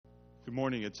Good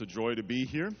morning. It's a joy to be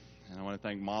here. And I want to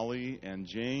thank Molly and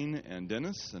Jane and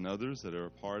Dennis and others that are a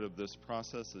part of this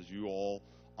process as you all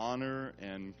honor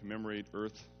and commemorate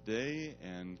Earth Day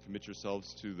and commit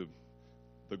yourselves to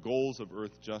the goals of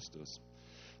Earth justice.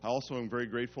 I also am very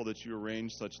grateful that you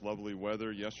arranged such lovely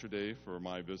weather yesterday for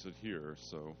my visit here.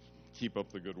 So keep up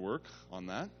the good work on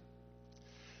that.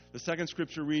 The second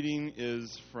scripture reading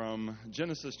is from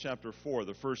Genesis chapter 4,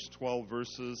 the first 12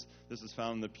 verses. This is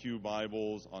found in the Pew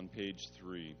Bibles on page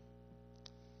 3.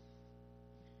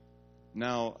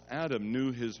 Now Adam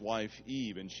knew his wife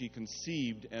Eve, and she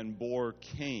conceived and bore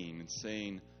Cain,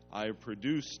 saying, I have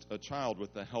produced a child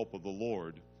with the help of the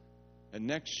Lord. And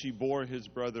next she bore his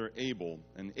brother Abel,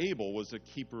 and Abel was a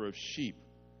keeper of sheep,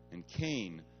 and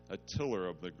Cain a tiller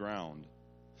of the ground.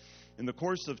 In the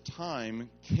course of time,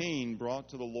 Cain brought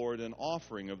to the Lord an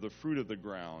offering of the fruit of the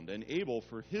ground, and Abel,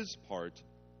 for his part,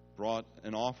 brought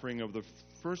an offering of the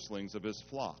firstlings of his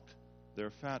flock,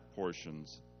 their fat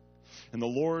portions. And the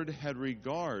Lord had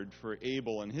regard for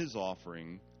Abel and his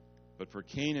offering, but for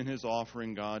Cain and his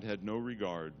offering God had no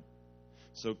regard.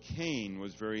 So Cain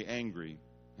was very angry,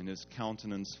 and his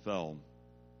countenance fell.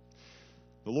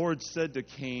 The Lord said to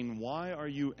Cain, Why are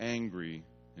you angry,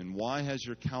 and why has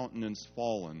your countenance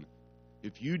fallen?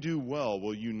 If you do well,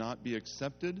 will you not be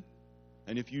accepted?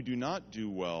 And if you do not do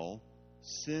well,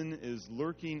 sin is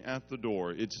lurking at the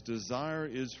door. Its desire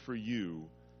is for you,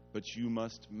 but you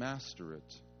must master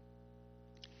it.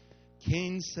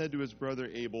 Cain said to his brother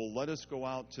Abel, Let us go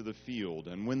out to the field.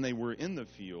 And when they were in the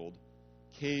field,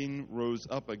 Cain rose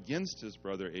up against his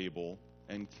brother Abel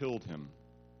and killed him.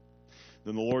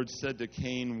 Then the Lord said to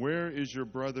Cain, Where is your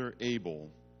brother Abel?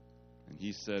 And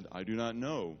he said, I do not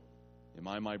know. Am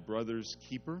I my brother's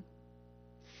keeper?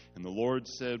 And the Lord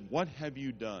said, What have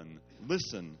you done?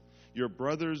 Listen, your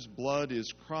brother's blood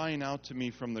is crying out to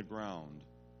me from the ground.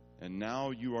 And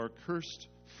now you are cursed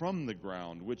from the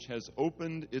ground, which has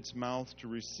opened its mouth to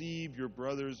receive your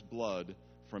brother's blood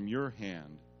from your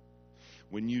hand.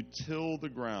 When you till the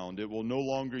ground, it will no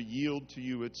longer yield to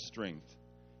you its strength.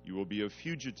 You will be a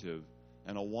fugitive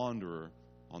and a wanderer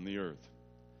on the earth.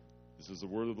 This is the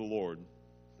word of the Lord.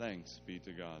 Thanks be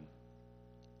to God.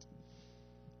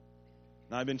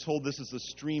 Now, I've been told this is a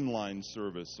streamlined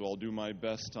service, so I'll do my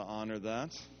best to honor that.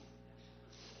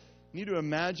 You need to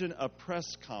imagine a press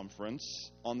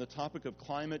conference on the topic of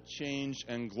climate change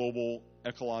and global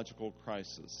ecological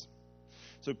crisis.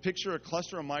 So picture a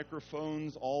cluster of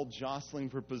microphones all jostling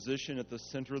for position at the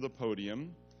center of the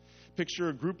podium. Picture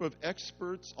a group of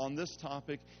experts on this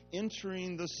topic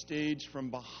entering the stage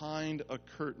from behind a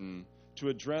curtain to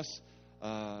address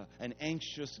an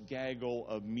anxious gaggle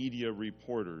of media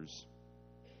reporters.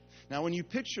 Now, when you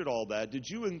pictured all that, did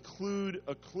you include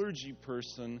a clergy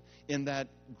person in that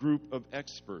group of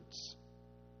experts?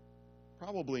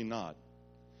 Probably not.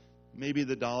 Maybe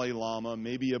the Dalai Lama,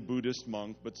 maybe a Buddhist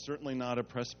monk, but certainly not a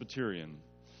Presbyterian.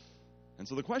 And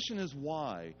so the question is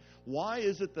why? Why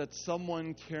is it that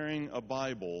someone carrying a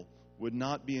Bible would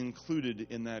not be included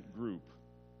in that group?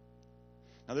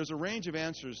 Now, there's a range of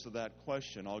answers to that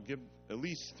question. I'll give at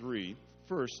least three.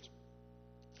 First,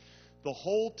 the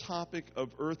whole topic of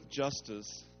earth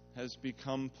justice has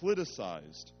become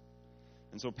politicized.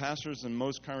 And so pastors in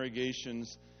most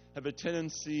congregations have a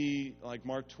tendency, like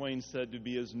Mark Twain said, to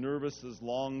be as nervous as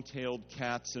long-tailed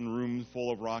cats in rooms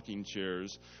full of rocking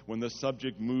chairs when the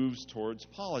subject moves towards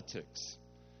politics,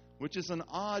 which is an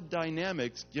odd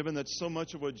dynamic given that so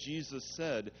much of what Jesus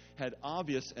said had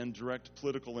obvious and direct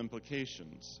political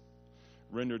implications.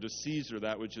 Render to Caesar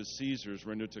that which is Caesar's,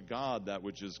 render to God that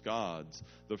which is God's.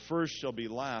 The first shall be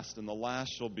last, and the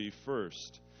last shall be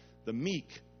first. The meek,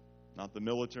 not the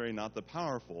military, not the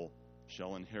powerful,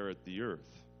 shall inherit the earth.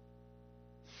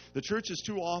 The church has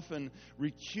too often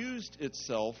recused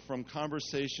itself from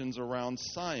conversations around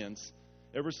science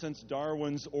ever since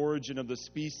Darwin's Origin of the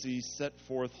Species set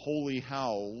forth holy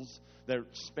howls that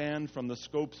spanned from the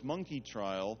Scopes monkey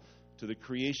trial to the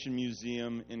Creation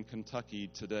Museum in Kentucky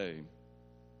today.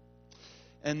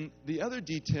 And the other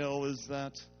detail is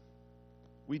that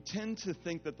we tend to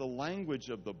think that the language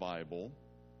of the Bible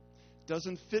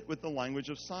doesn't fit with the language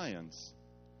of science,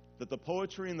 that the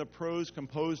poetry and the prose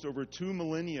composed over 2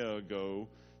 millennia ago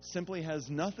simply has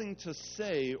nothing to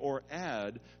say or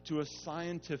add to a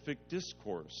scientific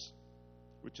discourse,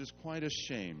 which is quite a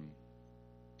shame.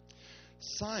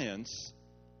 Science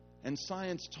and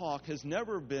science talk has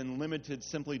never been limited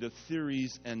simply to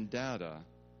theories and data.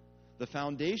 The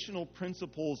foundational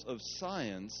principles of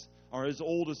science are as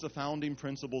old as the founding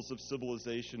principles of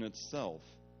civilization itself.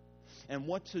 And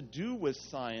what to do with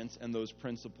science and those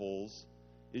principles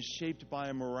is shaped by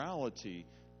a morality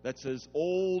that's as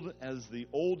old as the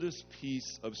oldest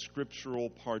piece of scriptural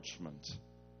parchment.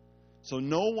 So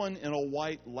no one in a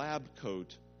white lab coat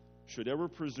should ever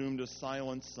presume to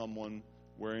silence someone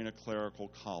wearing a clerical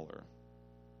collar.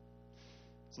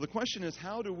 So the question is,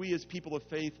 how do we as people of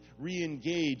faith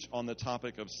re-engage on the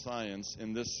topic of science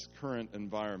in this current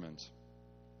environment?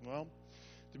 Well,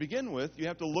 to begin with, you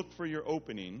have to look for your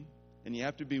opening, and you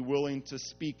have to be willing to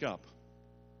speak up.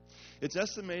 It's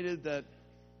estimated that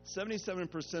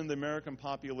 77% of the American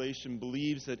population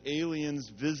believes that aliens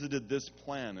visited this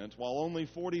planet, while only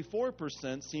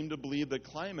 44% seem to believe that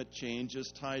climate change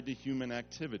is tied to human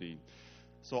activity.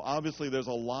 So obviously there's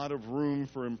a lot of room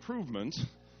for improvement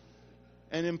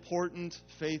and important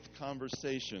faith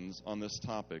conversations on this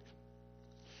topic.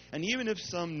 And even if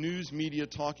some news media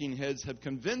talking heads have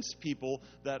convinced people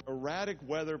that erratic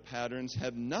weather patterns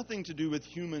have nothing to do with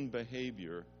human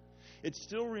behavior, it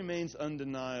still remains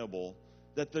undeniable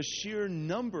that the sheer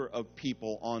number of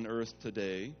people on Earth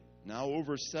today, now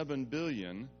over 7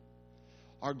 billion,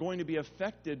 are going to be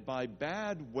affected by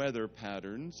bad weather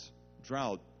patterns,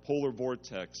 drought, polar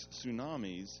vortex,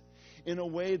 tsunamis, in a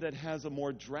way that has a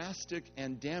more drastic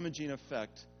and damaging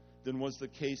effect than was the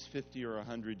case 50 or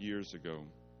 100 years ago.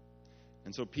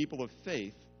 And so people of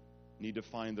faith need to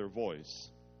find their voice.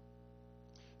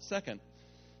 Second,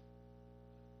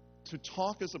 to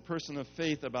talk as a person of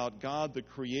faith about God the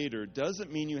Creator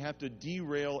doesn't mean you have to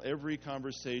derail every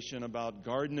conversation about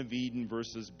Garden of Eden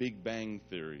versus Big Bang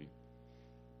Theory.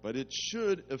 But it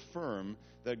should affirm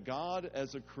that God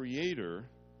as a creator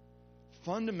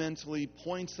fundamentally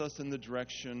points us in the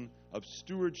direction of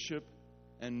stewardship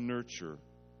and nurture,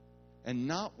 and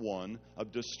not one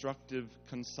of destructive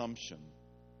consumption.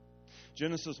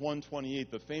 Genesis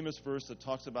 1:28, the famous verse that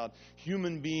talks about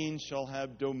human beings shall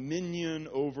have dominion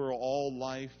over all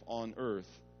life on earth,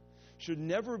 should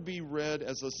never be read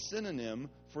as a synonym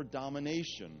for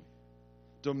domination.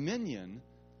 Dominion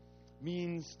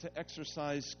means to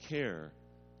exercise care,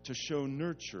 to show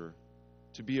nurture,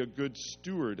 to be a good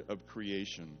steward of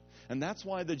creation. And that's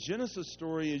why the Genesis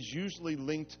story is usually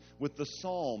linked with the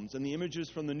Psalms and the images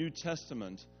from the New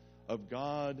Testament of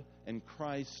God and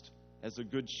Christ as a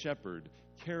good shepherd,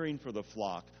 caring for the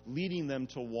flock, leading them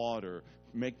to water,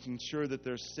 making sure that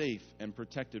they're safe and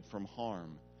protected from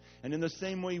harm. And in the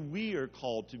same way, we are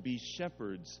called to be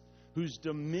shepherds whose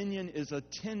dominion is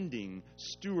attending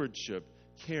stewardship,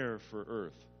 care for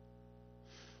earth.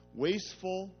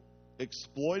 Wasteful,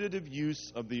 exploitative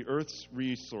use of the earth's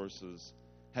resources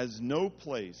has no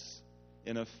place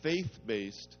in a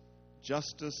faith-based,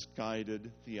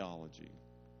 justice-guided theology.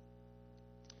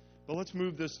 But let's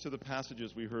move this to the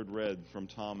passages we heard read from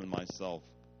Tom and myself.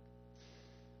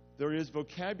 There is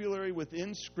vocabulary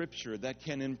within Scripture that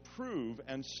can improve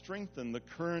and strengthen the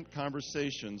current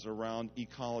conversations around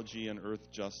ecology and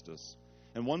earth justice.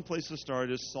 And one place to start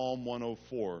is Psalm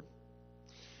 104.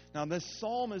 Now, this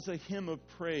psalm is a hymn of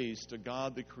praise to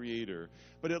God the Creator,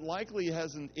 but it likely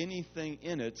hasn't anything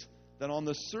in it that on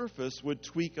the surface would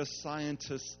tweak a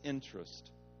scientist's interest.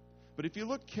 But if you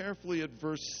look carefully at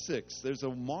verse 6, there's a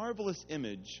marvelous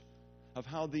image of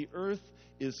how the earth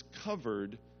is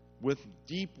covered with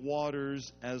deep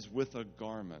waters as with a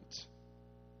garment.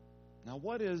 Now,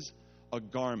 what is a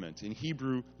garment? In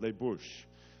Hebrew, lebush.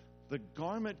 The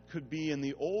garment could be, in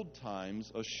the old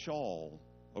times, a shawl,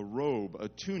 a robe, a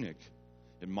tunic.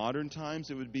 In modern times,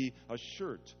 it would be a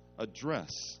shirt, a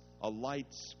dress, a light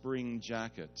spring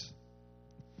jacket.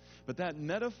 But that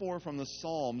metaphor from the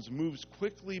Psalms moves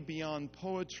quickly beyond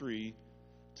poetry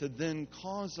to then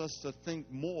cause us to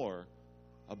think more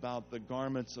about the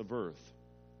garments of earth.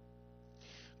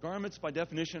 Garments, by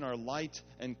definition, are light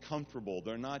and comfortable.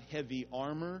 They're not heavy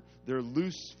armor. They're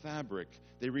loose fabric.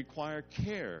 They require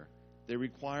care. They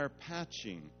require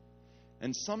patching.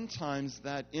 And sometimes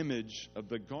that image of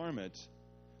the garment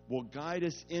will guide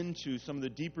us into some of the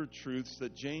deeper truths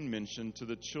that Jane mentioned to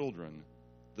the children.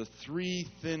 The 3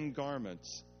 thin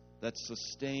garments that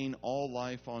sustain all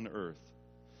life on earth.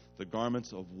 The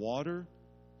garments of water,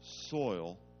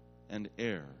 soil, and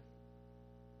air.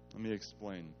 Let me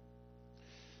explain.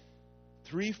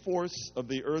 3/4 of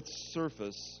the earth's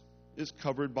surface is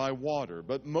covered by water,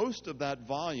 but most of that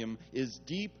volume is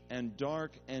deep and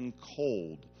dark and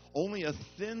cold. Only a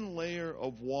thin layer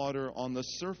of water on the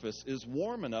surface is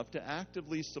warm enough to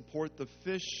actively support the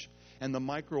fish and the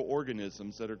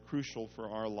microorganisms that are crucial for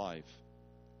our life.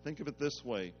 Think of it this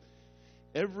way.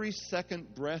 Every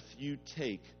second breath you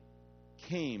take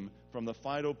came from the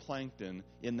phytoplankton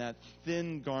in that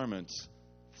thin garment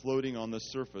floating on the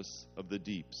surface of the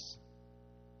deeps.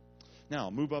 Now,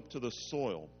 move up to the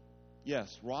soil.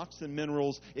 Yes, rocks and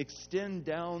minerals extend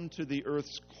down to the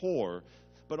earth's core,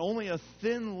 but only a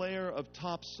thin layer of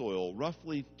topsoil,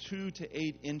 roughly 2 to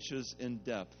 8 inches in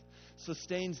depth,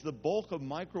 sustains the bulk of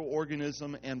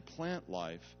microorganism and plant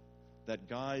life that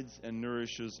guides and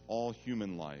nourishes all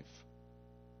human life.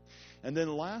 And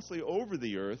then lastly, over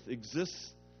the earth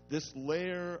exists this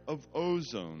layer of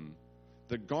ozone,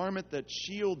 the garment that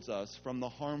shields us from the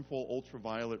harmful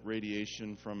ultraviolet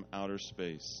radiation from outer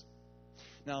space.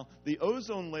 Now, the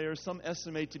ozone layer, some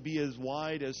estimate to be as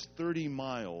wide as 30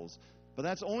 miles, but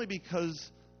that's only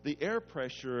because the air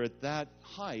pressure at that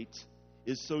height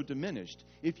is so diminished.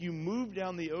 If you move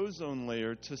down the ozone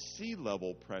layer to sea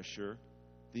level pressure,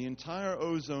 the entire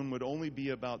ozone would only be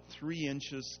about 3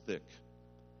 inches thick.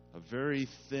 A very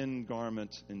thin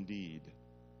garment indeed.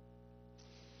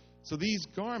 So these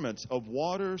garments of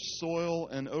water, soil,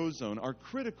 and ozone are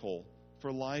critical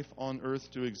for life on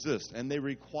Earth to exist, and they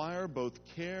require both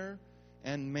care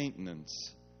and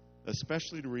maintenance,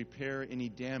 especially to repair any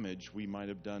damage we might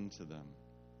have done to them.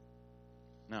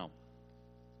 Now,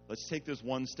 let's take this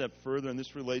one step further, and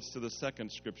this relates to the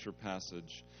second scripture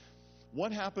passage.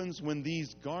 What happens when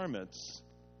these garments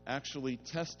actually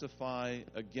testify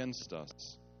against us?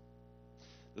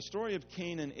 The story of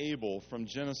Cain and Abel from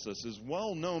Genesis is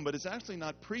well known, but it's actually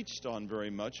not preached on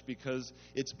very much because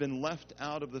it's been left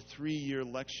out of the 3-year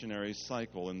lectionary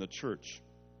cycle in the church.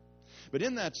 But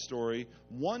in that story,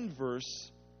 one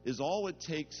verse is all it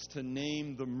takes to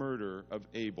name the murder of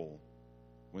Abel.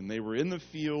 When they were in the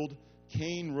field,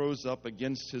 Cain rose up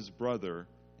against his brother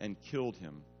and killed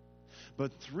him.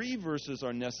 But 3 verses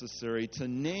are necessary to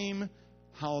name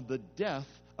how the death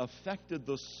affected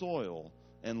the soil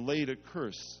and laid a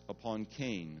curse upon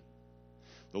Cain.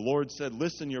 The Lord said,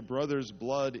 "Listen, your brother's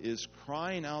blood is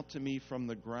crying out to me from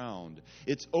the ground.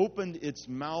 It's opened its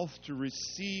mouth to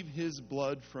receive his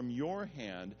blood from your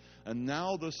hand, and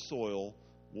now the soil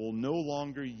will no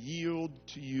longer yield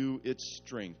to you its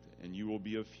strength, and you will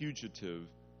be a fugitive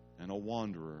and a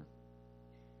wanderer."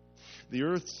 The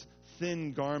earth's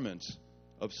thin garment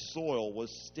of soil was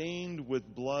stained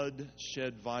with blood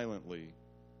shed violently,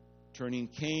 turning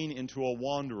Cain into a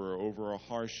wanderer over a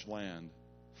harsh land.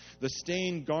 The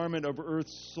stained garment of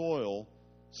earth's soil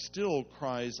still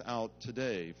cries out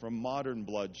today from modern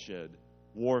bloodshed,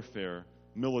 warfare,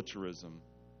 militarism.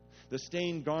 The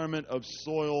stained garment of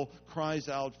soil cries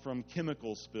out from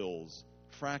chemical spills,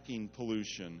 fracking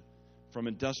pollution, from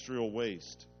industrial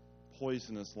waste,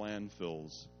 poisonous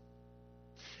landfills.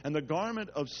 And the garment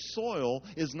of soil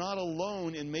is not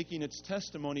alone in making its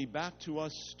testimony back to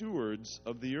us stewards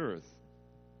of the earth,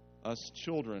 us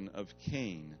children of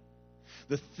Cain.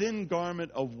 The thin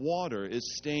garment of water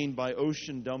is stained by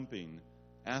ocean dumping,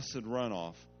 acid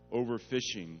runoff,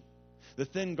 overfishing. The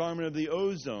thin garment of the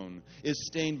ozone is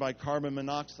stained by carbon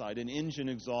monoxide and engine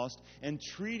exhaust, and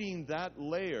treating that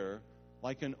layer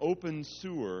like an open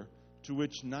sewer to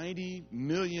which 90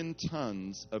 million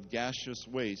tons of gaseous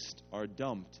waste are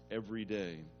dumped every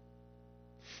day.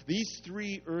 These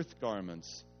 3 earth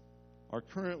garments are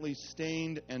currently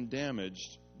stained and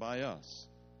damaged by us.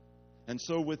 And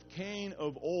so with Cain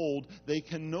of old, they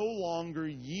can no longer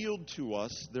yield to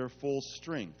us their full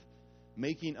strength,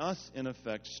 making us, in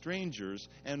effect, strangers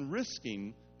and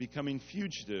risking becoming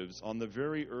fugitives on the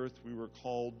very earth we were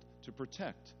called to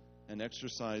protect and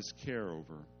exercise care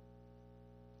over.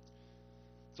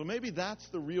 So maybe that's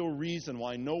the real reason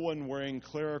why no one wearing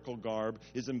clerical garb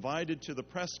is invited to the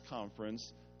press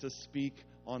conference to speak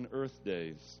on Earth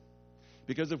Days.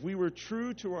 Because if we were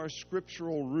true to our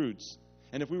scriptural roots,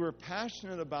 and if we were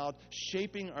passionate about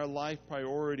shaping our life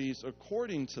priorities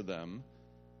according to them,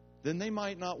 then they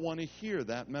might not want to hear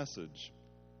that message.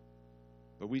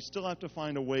 But we still have to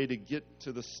find a way to get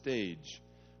to the stage.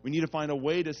 We need to find a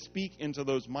way to speak into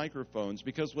those microphones,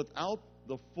 because without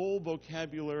the full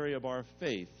vocabulary of our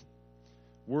faith,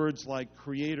 words like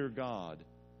Creator God,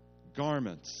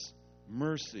 garments,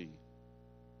 mercy,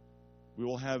 we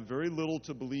will have very little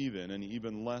to believe in and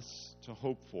even less to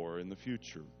hope for in the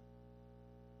future.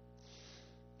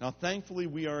 Now, thankfully,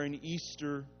 we are an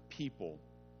Easter people.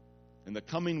 In the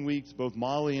coming weeks, both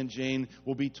Molly and Jane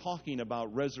will be talking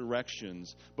about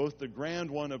resurrections, both the grand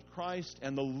one of Christ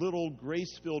and the little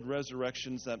grace-filled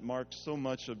resurrections that mark so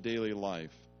much of daily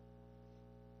life.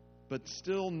 But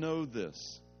still know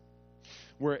this: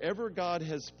 wherever God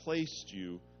has placed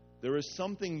you, there is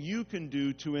something you can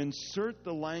do to insert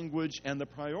the language and the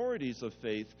priorities of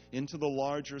faith into the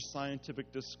larger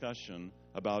scientific discussion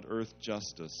about earth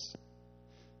justice.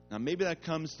 Now, maybe that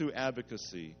comes through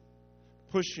advocacy,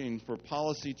 pushing for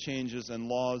policy changes and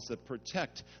laws that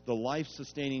protect the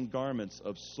life-sustaining garments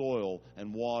of soil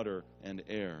and water and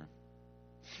air.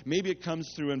 Maybe it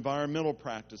comes through environmental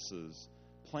practices,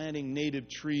 planting native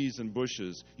trees and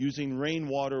bushes, using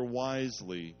rainwater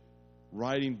wisely,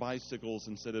 riding bicycles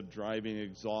instead of driving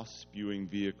exhaust-spewing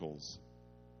vehicles.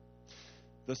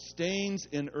 The stains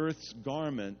in Earth's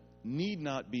garment need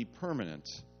not be permanent.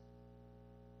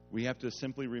 We have to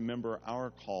simply remember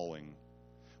our calling.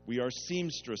 We are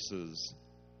seamstresses,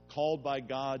 called by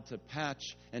God to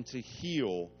patch and to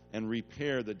heal and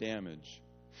repair the damage.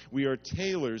 We are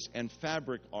tailors and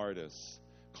fabric artists,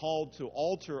 called to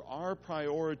alter our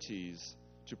priorities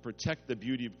to protect the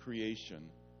beauty of creation.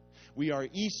 We are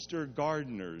Easter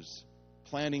gardeners,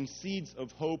 planting seeds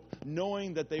of hope,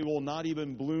 knowing that they will not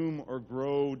even bloom or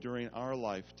grow during our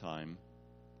lifetime.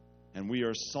 And we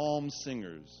are psalm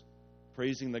singers,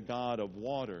 praising the God of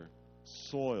water,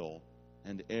 soil,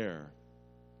 and air.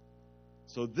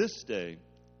 So this day,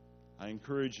 I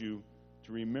encourage you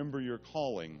to remember your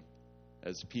calling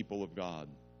as people of God.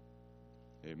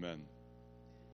 Amen.